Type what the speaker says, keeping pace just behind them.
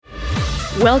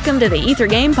Welcome to the Ether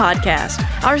Game Podcast.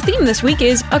 Our theme this week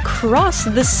is Across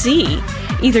the Sea.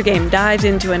 Ether Game dives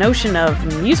into an ocean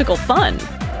of musical fun.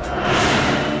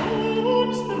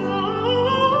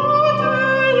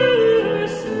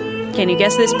 Can you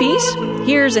guess this piece?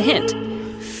 Here's a hint.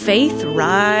 Faith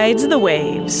rides the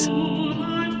waves.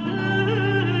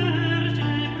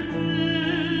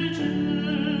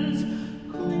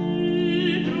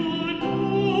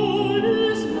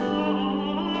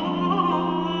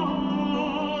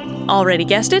 Already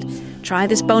guessed it? Try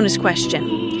this bonus question.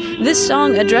 This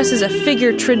song addresses a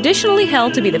figure traditionally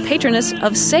held to be the patroness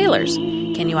of sailors.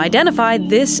 Can you identify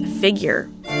this figure?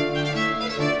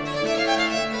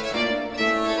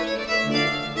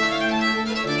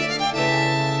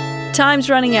 Time's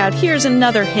running out. Here's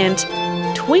another hint.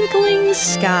 Twinkling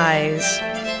skies.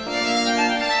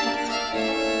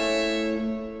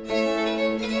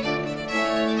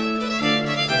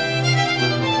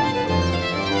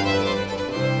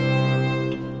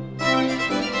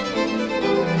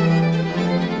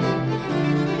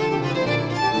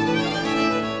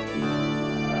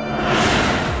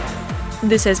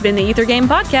 This has been the Ether Game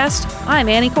Podcast. I'm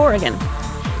Annie Corrigan.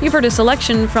 You've heard a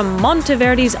selection from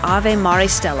Monteverdi's Ave Mare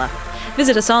Stella.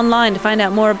 Visit us online to find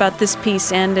out more about this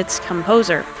piece and its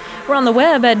composer. We're on the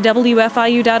web at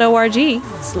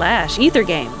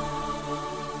wfiu.org/ethergame.